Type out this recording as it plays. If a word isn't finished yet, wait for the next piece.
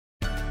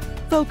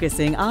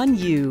Focusing on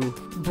you.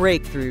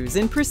 Breakthroughs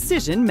in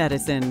precision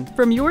medicine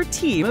from your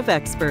team of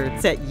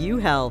experts at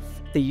UHealth,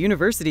 the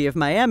University of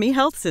Miami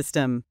Health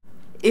System.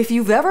 If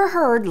you've ever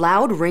heard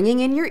loud ringing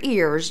in your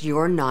ears,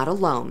 you're not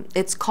alone.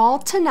 It's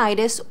called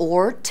tinnitus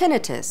or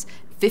tinnitus.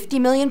 50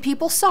 million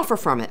people suffer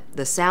from it.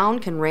 The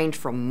sound can range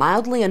from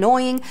mildly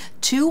annoying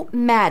to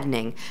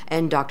maddening.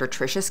 And Dr.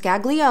 Tricia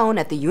Scaglione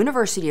at the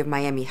University of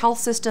Miami Health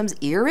System's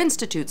Ear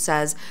Institute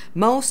says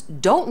most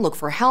don't look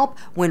for help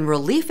when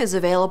relief is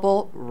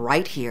available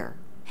right here.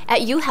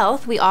 At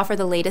UHealth, we offer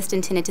the latest in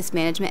tinnitus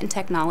management and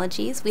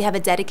technologies. We have a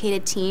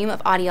dedicated team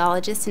of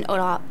audiologists and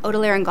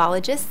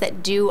otolaryngologists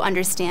that do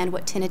understand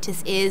what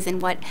tinnitus is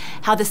and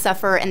how the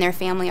sufferer and their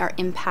family are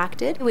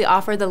impacted. We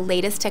offer the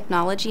latest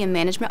technology and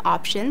management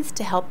options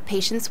to help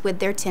patients with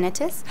their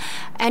tinnitus.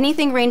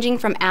 Anything ranging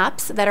from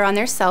apps that are on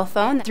their cell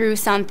phone through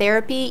sound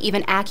therapy,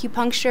 even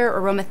acupuncture or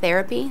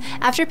aromatherapy.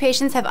 After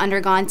patients have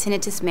undergone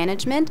tinnitus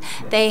management,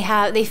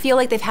 they feel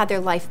like they've had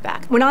their life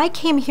back. When I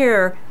came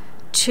here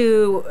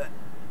to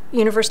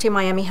University of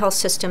Miami Health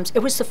Systems, it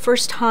was the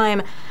first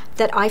time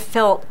that I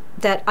felt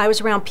that I was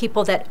around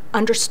people that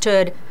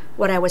understood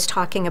what I was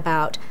talking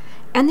about.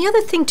 And the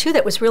other thing, too,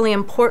 that was really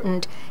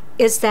important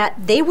is that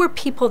they were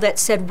people that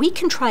said, we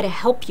can try to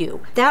help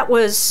you. That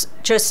was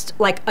just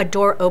like a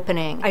door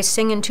opening. I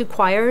sing in 2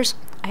 choirs.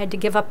 I had to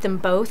give up them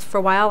both for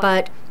a while,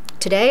 but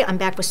today I'm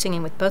back with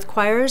singing with both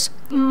choirs.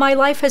 My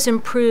life has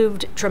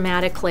improved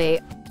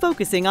dramatically.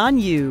 Focusing on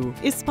You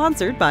is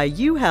sponsored by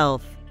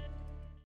UHealth.